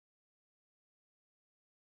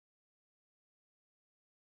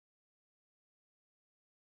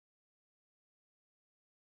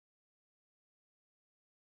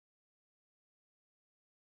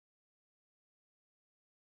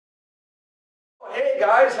Hey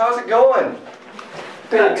guys, how's it going?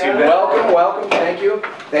 Not too bad. Welcome, thank you.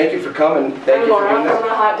 Thank you for coming. Thank you for doing Laura this. from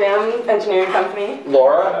the Hart Dam Engineering Company.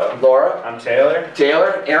 Laura. I'm Taylor.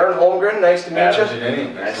 Aaron Holmgren, nice to meet you.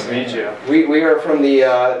 Giannini. Nice to meet you. We are from the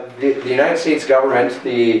United States government,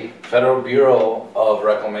 the Federal Bureau of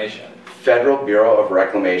Reclamation. Federal Bureau of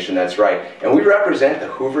Reclamation, that's right. And we represent the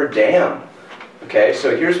Hoover Dam. Okay,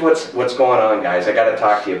 so here's what's going on, guys. I got to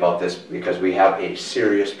talk to you about this because we have a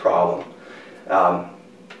serious problem.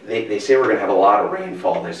 They say we're going to have a lot of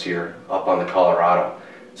rainfall this year up on the Colorado.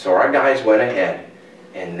 So our guys went ahead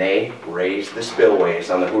and they raised the spillways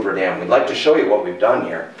on the Hoover Dam. We'd like to show you what we've done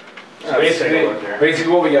here. So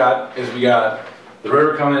basically what we got is we got the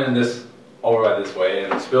river coming in this over by this way,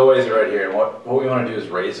 and the spillways are right here. And what we want to do is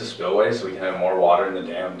raise the spillways so we can have more water in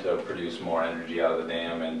the dam to produce more energy out of the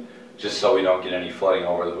dam, and just so we don't get any flooding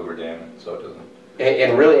over the Hoover Dam, so it doesn't.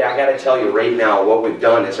 And really, I got to tell you right now, what we've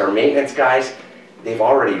done is our maintenance guys, they've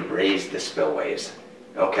already raised the spillways.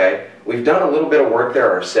 Okay, we've done a little bit of work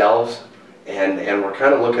there ourselves, and we're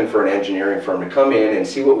kind of looking for an engineering firm to come in and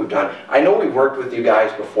see what we've done. I know we've worked with you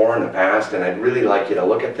guys before in the past, and I'd really like you to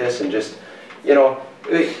look at this and just, you know,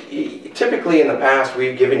 typically in the past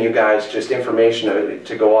we've given you guys just information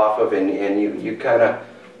to go off of, and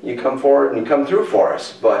you come forward and you come through for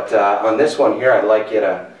us. But on this one here, I'd like you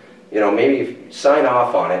to, you know, maybe sign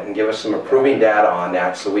off on it and give us some approving data on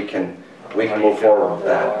that so we can move forward with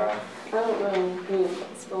that. I don't know.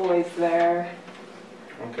 It's always there.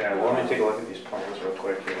 Okay, well, let me take a look at these plans real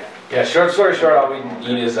quick here. Yeah, short story short, all we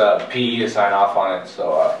need is a PE to sign off on it.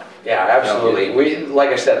 So yeah, absolutely.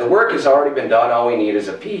 Like I said, the work has already been done. All we need is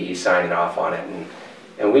a PE signing off on it,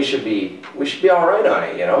 and we should be all right on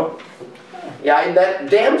it, you know. Yeah, that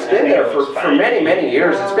dam's been there for many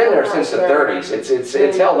years. It's been there since the 30s.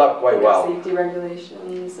 It's held up quite well. Safety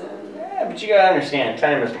regulations and. Yeah, but you gotta understand,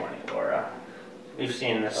 time is money, Laura. We've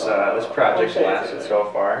seen this this project's lasted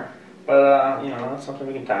so far, but you know, that's something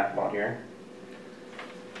we can talk about here.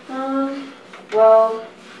 Well,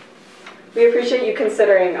 we appreciate you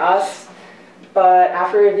considering us, but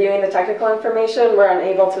after reviewing the technical information, we're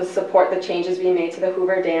unable to support the changes being made to the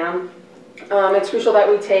Hoover Dam. It's crucial that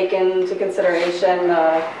we take into consideration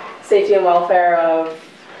the safety and welfare of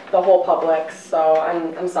the whole public, so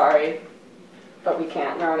I'm sorry, but we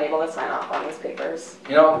can't. We're unable to sign off on these papers.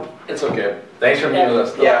 you know, it's okay. Thanks for meeting with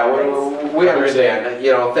us, though. Yeah, we understand.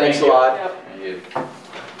 You know, thanks a lot. Yep. Thank you.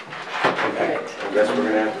 Okay, I guess we're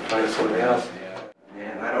gonna have to find somebody else.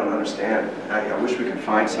 Man, I don't understand. I wish we could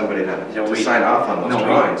find somebody to sign off on those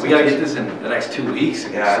drawings. We gotta get this in the next 2 weeks.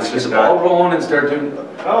 Yeah, so it's get just the ball not. rolling and start doing.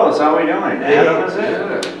 Oh, so how are we doing? Adam, is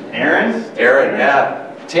it? Aaron? Aaron,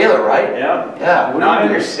 yeah. Taylor, right? Yeah. Yeah. Now I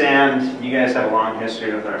understand you guys have a long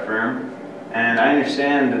history with our firm, and I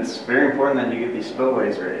understand it's very important that you get these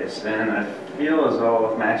spillways raised, and I feel as though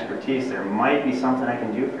with my expertise there might be something I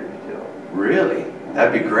can do for you too. Really?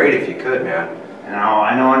 That'd be great if you could, man. Now,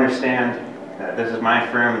 I know, understand that this is my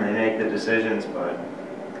firm and they make the decisions, but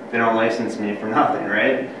they don't license me for nothing,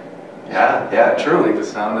 right? Yeah, I true. like the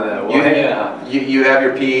sound of that. Well, You have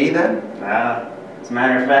your PE then? As a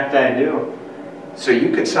matter of fact, I do. So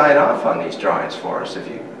you could sign off on these drawings for us if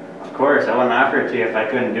you... Of course, I wouldn't offer it to you if I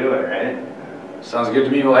couldn't do it, right? Sounds good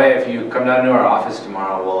to me. Well, hey, if you come down to our office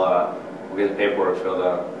tomorrow, we'll get the paperwork filled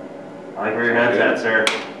out. I like where your head's at, sir.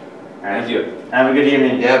 All right. Thank you. Have a good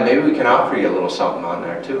evening. Yeah, maybe we can offer you a little something on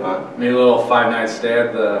there too, huh? Maybe a little 5-night stay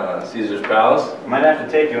at the Caesar's Palace. Might have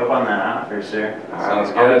to take you up on that offer, sir. Sounds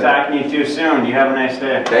I'll be good. talking to you too soon. You have a nice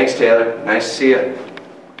day. Thanks, Taylor. Nice to see you.